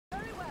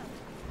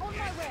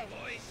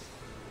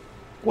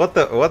What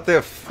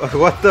the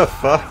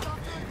fuck?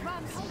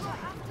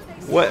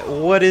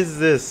 What is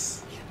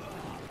this?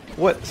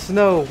 What,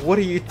 Snow? What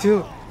are you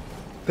doing?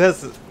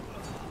 That's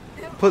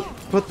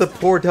put the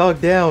poor dog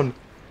down.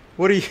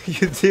 What are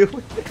you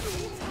doing?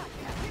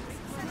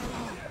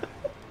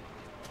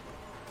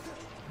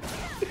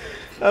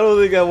 I don't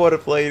think I want to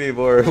play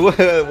anymore. What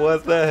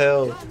the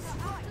hell?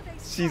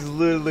 She's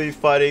literally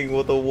fighting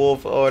with a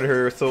wolf on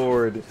her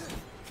sword.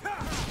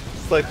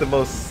 It's like the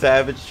most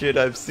savage shit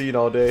I've seen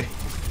all day.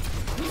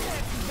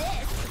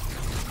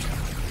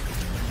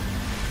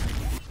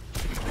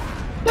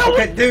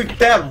 Okay, dude,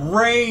 that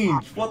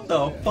range! What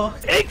the fuck?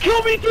 It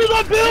killed me through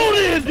the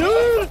building,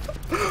 dude!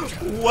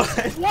 What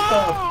the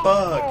fuck?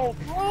 Bro.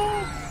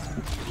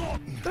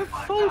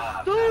 That's so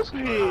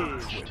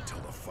stupid!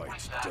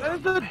 That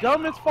is the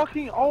dumbest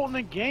fucking ult in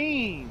the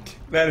game!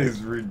 That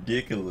is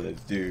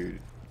ridiculous, dude.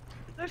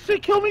 That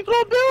shit killed me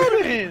through a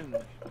building!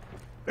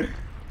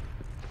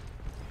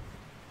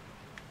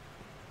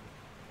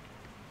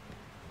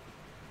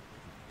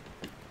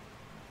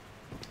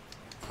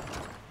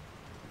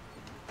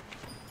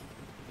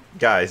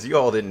 Guys, you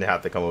all didn't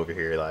have to come over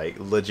here, like,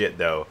 legit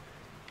though.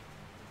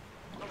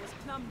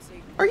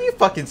 Are you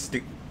fucking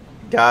stupid?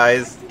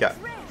 Guys,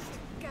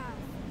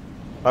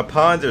 my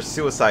pawns are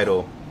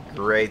suicidal.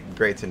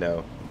 Great to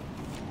know.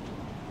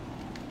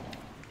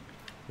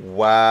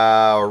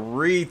 Wow,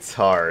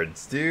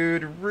 retards,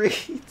 dude,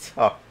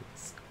 retards.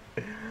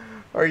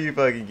 Are you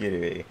fucking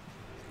kidding me?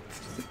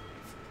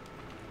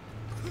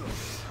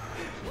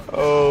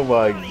 Oh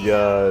my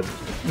god.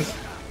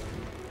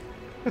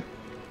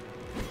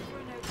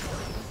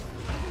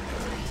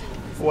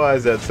 Why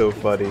is that so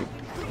funny?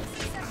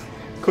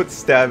 Quit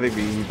stabbing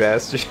me, you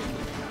bastard.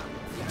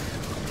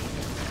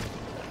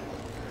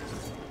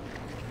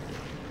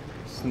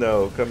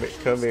 Snow, come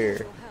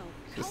here.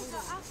 Just...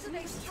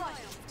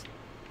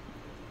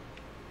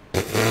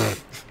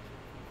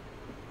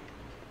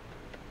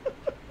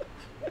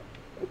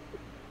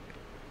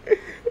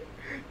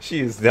 She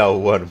is now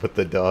one with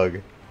the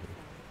dog.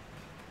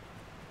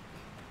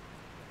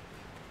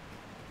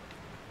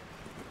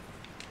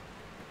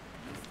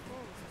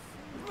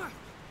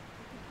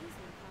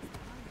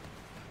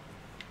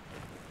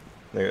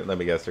 Let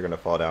me guess, they're gonna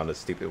fall down this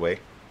stupid way.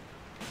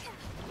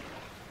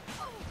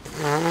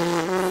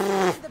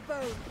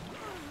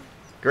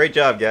 Great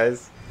job,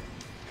 guys.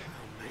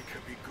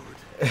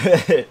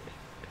 I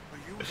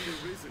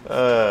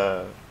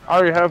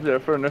already have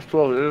that for an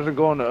S12. It doesn't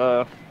go on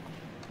the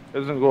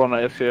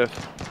SKS.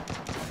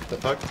 The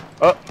fuck?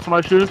 Oh,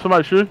 somebody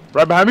shooting,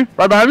 right behind me,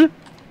 I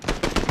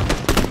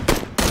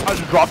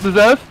just dropped his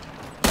ass.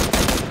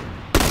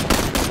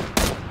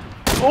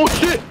 Oh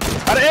shit,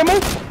 out of ammo.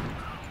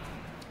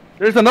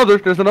 There's another.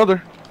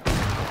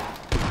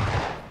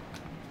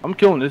 I'm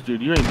killing this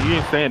dude. You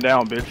ain't staying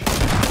down, bitch.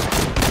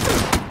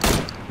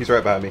 He's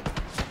right behind me.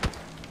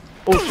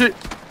 Oh shit.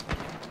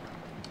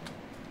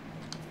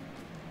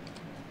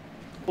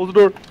 Close the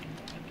door.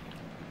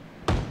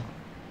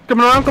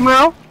 Coming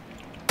around.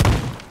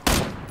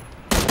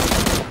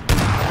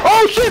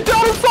 Oh shit, Dad,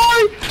 I'm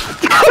sorry!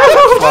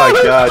 Oh my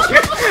god.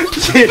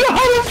 Shit. Dad,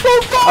 I'm so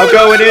sorry! I'm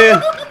going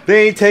in.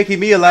 They ain't taking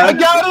me alive. I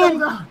got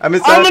him! I'm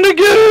inside. I'm gonna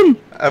get him!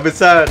 I'm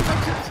inside.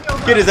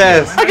 Get his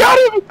ass. I got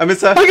him! I'm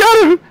inside. I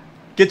got him!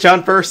 Get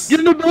John first. Get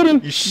in the building.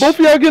 Both of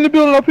y'all get in the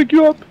building. I'll pick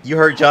you up. You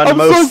hurt John the I'm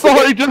most. so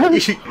sorry, John. I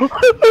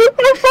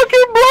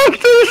fucking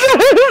blocked his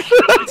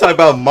ass. Talk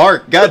about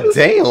Mark. God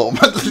damn.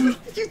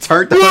 You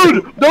turned down.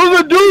 Dude, there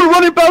was a dude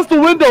running past the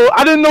window.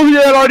 I didn't know he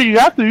had already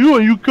after you,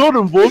 and you killed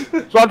him,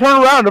 Volf. So I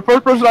turned around. The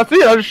first person I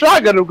see, I just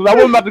shotgunned him because I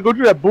wasn't about to go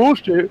through that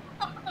bullshit.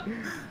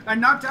 I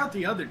knocked out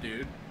the other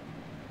dude.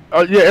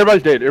 Yeah,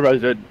 everybody's dead.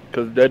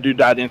 Because that dude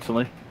died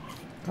instantly.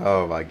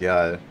 Oh my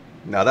god.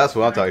 Now that's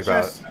what I'm talking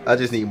about. I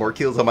just need more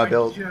kills on my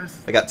belt.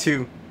 I got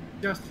 2.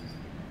 Just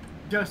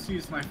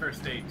used my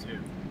first aid too.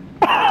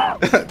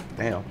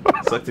 Damn.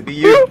 Suck to be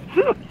you.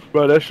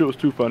 Bro, that shit was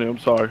too funny. I'm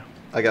sorry.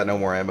 I got no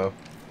more ammo.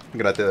 I'm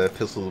gonna have to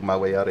pistol my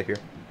way out of here.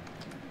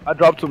 I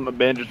dropped some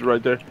bandages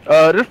right there.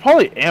 There's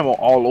probably ammo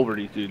all over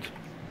these dudes.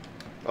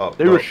 Oh,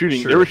 They were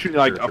shooting. They were shooting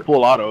like a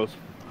full autos.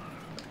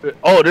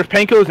 Oh, there's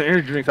painkillers and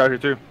energy drinks out here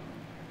too.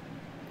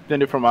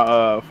 Send it from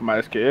my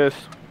SKS.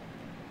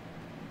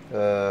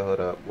 Hold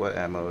up. What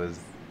ammo is?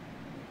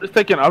 I'm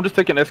just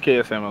taking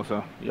SKS ammo,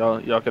 so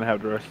y'all can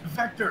have the rest.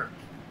 Vector.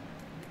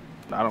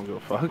 I don't give a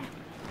fuck.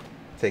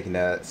 Taking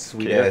that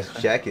sweet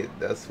ass jacket.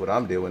 That's what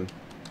I'm doing.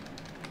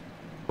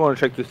 I want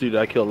to check this dude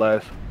that I killed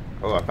last.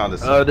 Oh, I found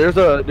this. There's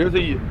a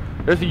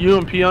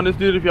UMP on this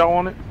dude if y'all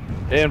want it.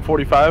 And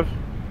 45.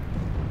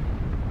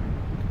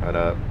 Hold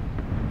up.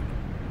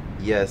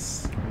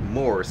 Yes.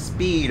 More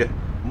speed.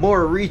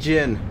 More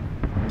regen.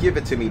 Give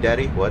it to me,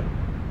 daddy. What?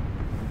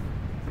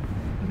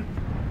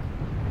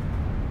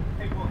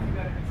 Hey, Wolf, you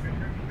got an extra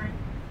energy drink?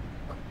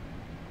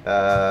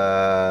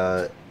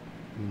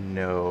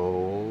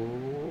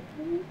 No.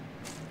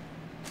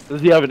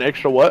 Does he have an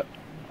extra what?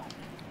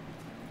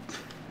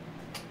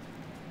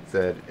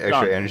 Said extra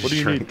John, energy what do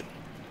you drink. need?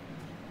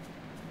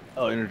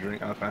 Oh, energy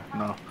drink. Okay,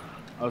 no.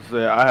 I'll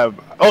say I have.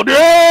 Oh,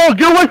 no!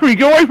 Get away from me!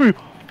 Get away from me!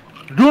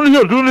 Do the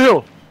hill! Do the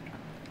hill!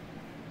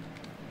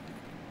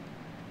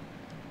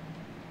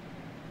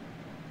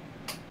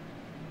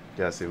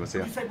 Yeah, see, what's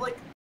here? What'd you say, Blake?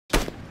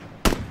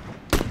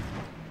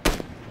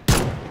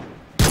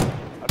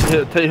 I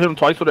hit him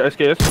twice with the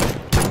SKS.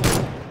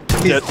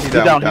 He's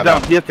down. He's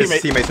down. He has His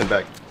teammate. teammates in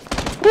back.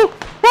 Woo!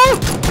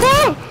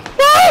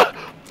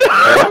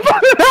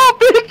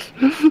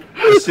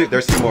 Bitch!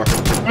 There's two more.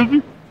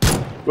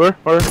 Where?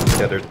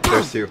 Yeah,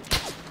 there's two.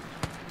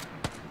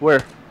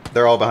 Where?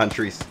 They're all behind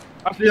trees.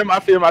 I see him.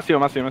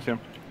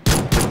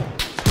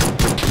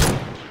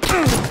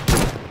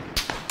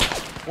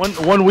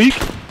 One weak.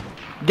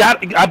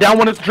 I down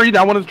one at the tree.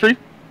 I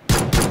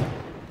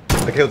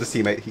killed his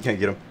teammate. He can't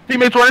get him.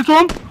 Teammates running to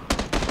him.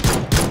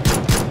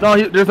 No,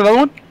 there's another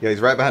one. Yeah, he's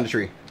right behind the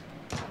tree.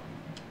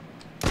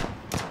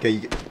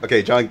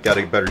 Okay, John got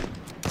it better.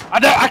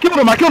 I killed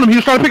him. He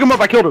was trying to pick him up.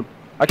 I killed him.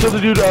 I killed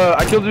the dude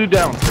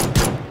down.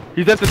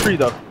 He's at the tree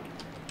though.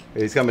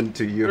 Yeah, he's coming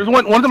to you. There's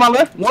one to my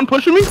left. One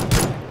pushing me.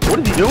 What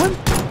is he doing?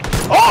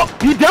 Oh,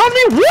 he downed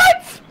me.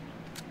 What?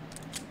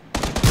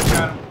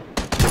 Got him.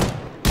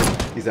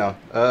 He's down.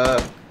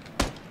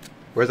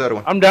 Where's the other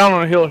one? I'm down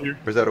on a hill here.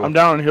 Where's the other one? I'm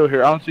down on a hill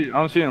here. I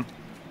don't see him.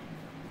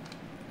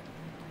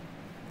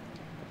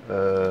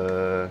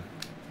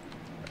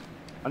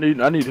 I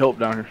need help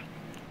down here.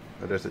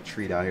 Oh, there's a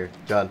tree down here.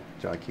 John,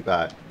 keep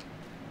eye.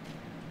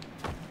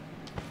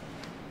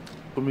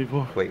 Put me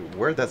for. Wait,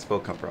 where'd that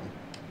smoke come from?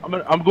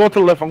 I'm going to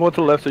the left. I'm going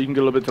to the left so you can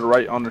get a little bit to the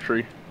right on the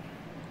tree.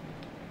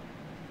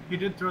 He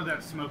did throw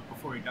that smoke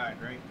before he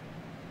died, right?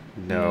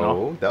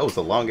 No, that was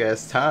a long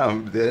ass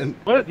time then.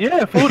 What?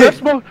 Yeah, fool. That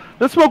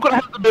smoke would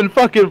have been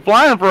fucking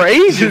flying for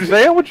ages,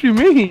 man. What you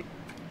mean?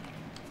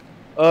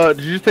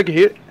 Did you just take a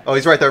hit? Oh,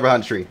 he's right there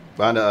behind the tree.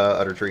 Behind the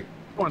other tree.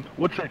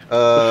 What tree?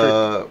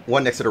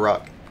 One next to the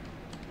rock.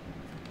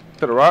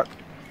 To the rock?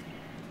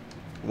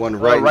 One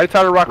right. Right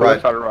side of the rock or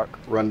left side of the rock?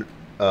 Run,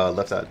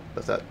 left side.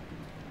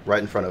 Right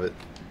in front of it.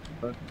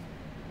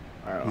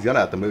 Right, he's gonna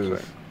have to move.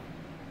 Sorry.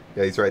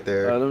 Yeah, he's right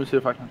there. Let me see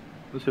if I can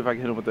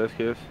hit him with the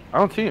SKS. I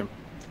don't see him.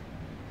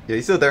 Yeah,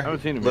 he's still there. I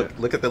haven't seen him Look, yet.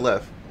 Look at the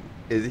left.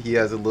 He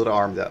has a little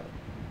arms out.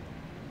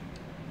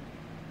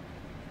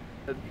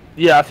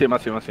 Yeah, I see him.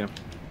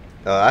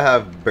 I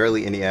have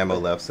barely any ammo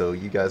left, so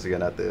you guys are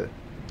gonna have to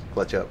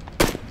clutch up.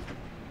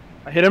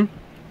 I hit him.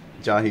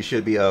 John, he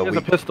should be He has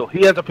a pistol.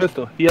 He has a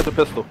pistol.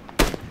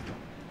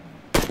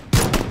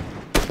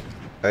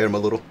 I hit him a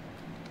little.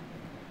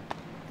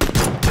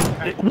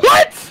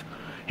 What?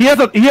 He has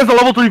a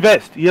level 3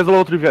 vest. Be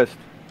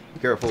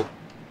Careful.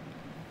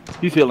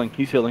 He's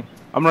healing.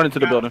 I'm running to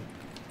the building.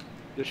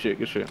 Good shit.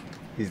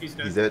 He's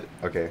dead.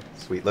 Okay,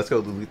 sweet. Let's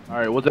go.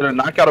 Alright, was it a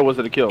knockout or was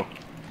it a kill?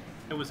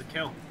 It was a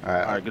kill.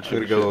 Alright, good I'm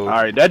shit. gonna go.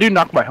 Alright, that dude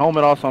knocked my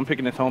helmet off, so I'm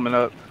picking his helmet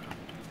up.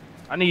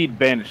 I need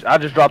bandage. I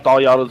just dropped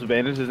all y'all those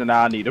bandages and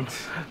now I need them.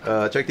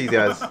 Check these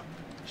guys.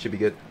 Should be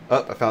good.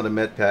 Oh, I found a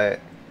med pack.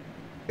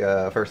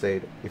 First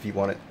aid, if you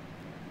want it.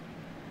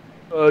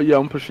 Yeah,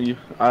 I'm pushing you.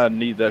 I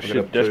need that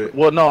shit. It,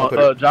 well,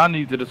 no, John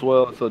needs it as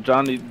well. So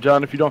John,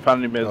 if you don't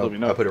find any meds, let me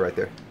know. I'll put it right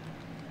there.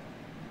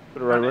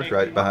 Put it right where?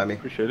 Right behind me.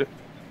 Appreciate it.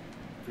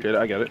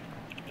 I got it.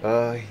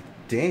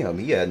 Damn,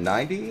 he had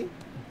 90.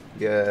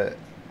 Yeah.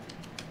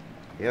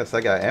 Yes,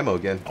 I got ammo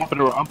again.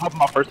 I'm popping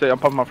my first aid.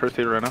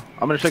 Right now.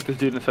 I'm gonna check this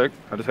dude in a sec.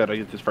 I just gotta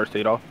get this first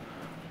aid off.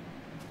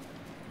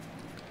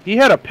 He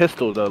had a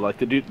pistol though. Like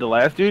the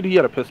last dude, he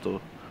had a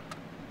pistol.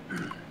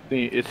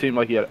 It seemed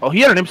like he had. Oh,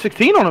 he had an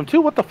M16 on him too.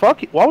 What the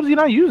fuck? Why was he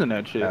not using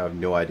that shit? I have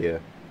no idea.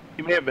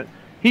 He may have been.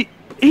 He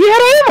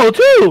had ammo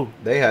too.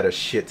 They had a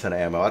shit ton of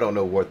ammo. I don't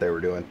know what they were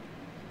doing.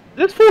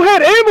 This fool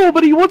had ammo,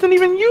 but he wasn't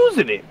even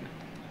using it.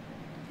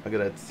 I'm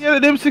gonna. He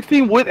had an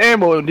M16 with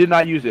ammo and did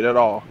not use it at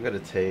all. I'm gonna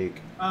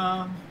take.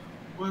 Are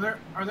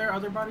there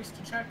other bodies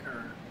to check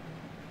or?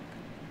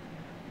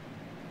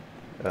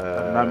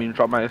 I did not mean to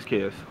drop my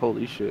SKS.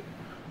 Holy shit.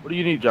 What do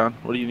you need, John?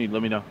 What do you need?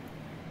 Let me know.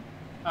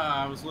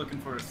 I was looking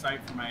for a sight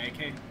for my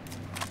AK.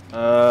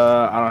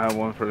 I don't have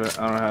one for that.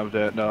 I don't have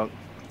that, dog.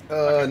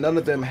 None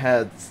of them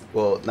had.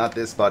 Well, not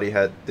this body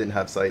didn't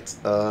have sights.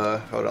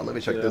 Hold on, let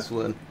me check this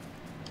one.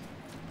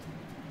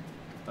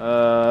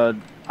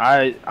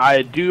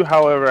 I do,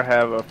 however,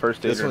 have a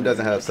first aid. This one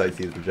doesn't have sights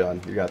either, John.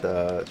 You got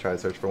to try to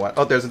search for one.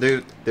 Oh, there's a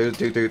dude.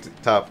 There's a dude.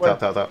 Top.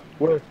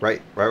 Where?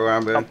 Right where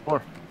I'm going.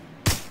 Where?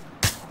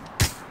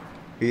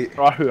 He,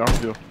 Right here,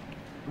 I'm here.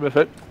 Give me a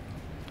sec.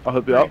 I'll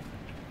help you out.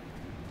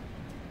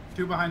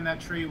 Two behind that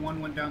tree,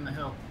 one went down the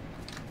hill.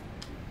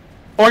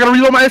 Oh, I gotta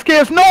reload my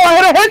SKS. No, I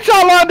had a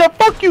headshot lined up.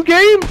 Fuck you,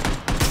 game.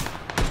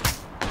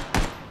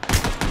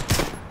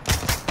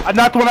 I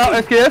knocked one out,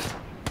 SKS.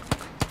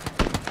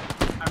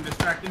 I'm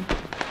distracting.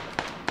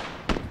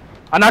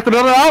 I knocked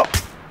another out.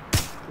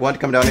 one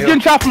coming down the He's hill.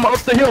 getting shot from up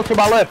the hill to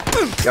my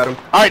left. Got him.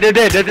 Alright, they're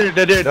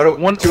dead. No,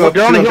 One, two up,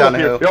 they're on the two hill up up down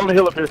here. the hill. They're on the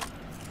hill up here.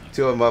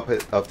 Two of them up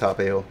top of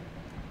the hill.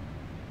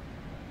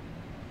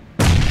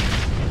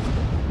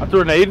 I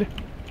threw a nade.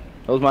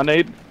 That was my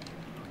nade.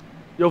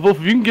 Yo, Volf,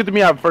 if you can get to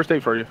me, I have a first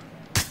aid for you.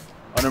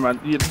 Oh, never mind.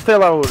 Yeah, just stay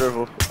alive over there,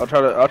 Wolf. I'll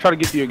try to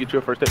get to you and get you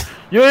a first hit.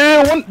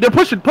 Yeah, one. They're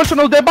pushing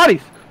those dead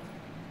bodies.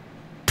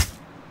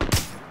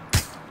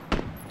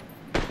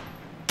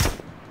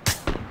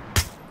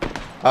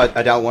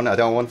 I down one.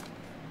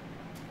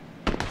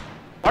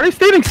 Are they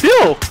standing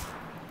still?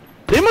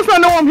 They must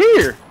not know I'm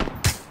here.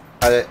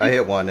 I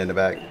hit one in the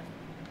back.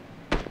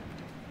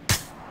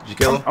 Did you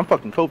kill him? I'm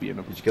fucking Kobe-ing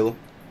them. Did you kill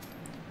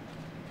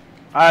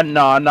him?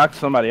 No, I knocked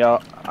somebody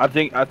out. I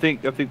think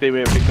they may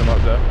have picked him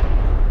up though.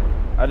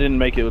 I didn't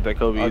make it with that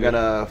Kobe. I'm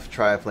gonna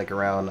try and flank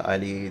around. I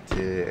need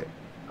to.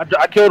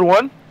 I killed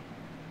one.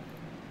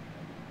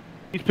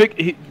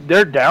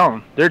 They're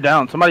down. They're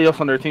down. Somebody else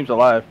on their team's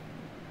alive.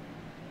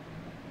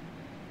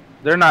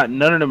 They're not.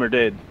 None of them are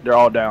dead. They're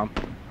all down.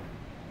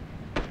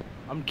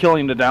 I'm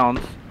killing the downs.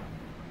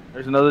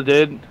 There's another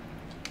dead.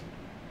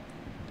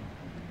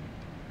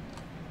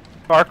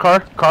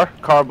 Car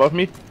above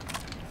me.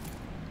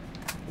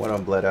 One of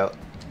them bled out.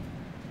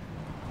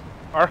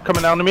 Car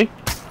coming down to me.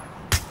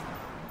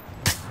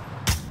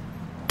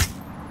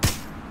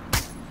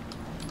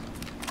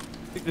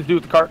 Take this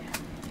dude with the car.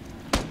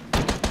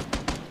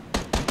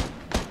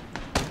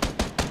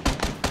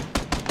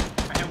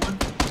 I hit one.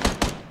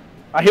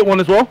 I hit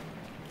one as well.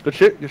 Good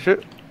shit.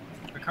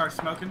 The car's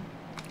smoking.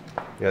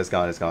 Yeah, it's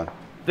gone.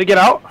 They get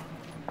out.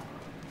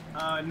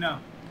 No.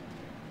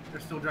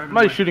 They're still driving.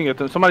 Somebody's away. shooting at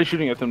them. Somebody's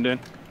shooting at them, Dan.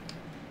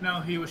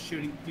 No, he was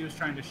shooting. He was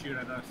trying to shoot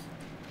at us.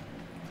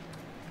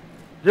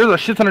 There's a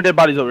shit ton of dead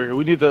bodies over here.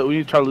 We need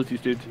to try to loot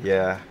these dudes.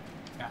 Yeah.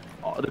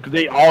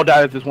 They all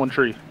died at this one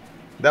tree.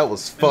 That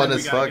was fun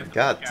as fuck.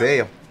 God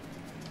damn.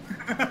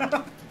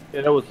 Yeah,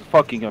 that was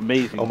fucking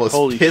amazing. Almost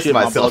Holy pissed shit,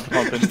 myself.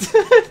 my blood's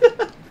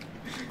pumping.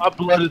 My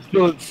blood is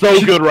feeling so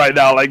good right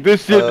now. Like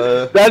this shit,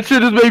 that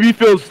shit has made me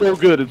feel so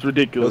good. It's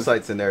ridiculous. No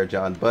sights in there,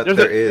 John, but There's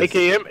there a is.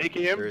 AKM.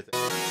 There is.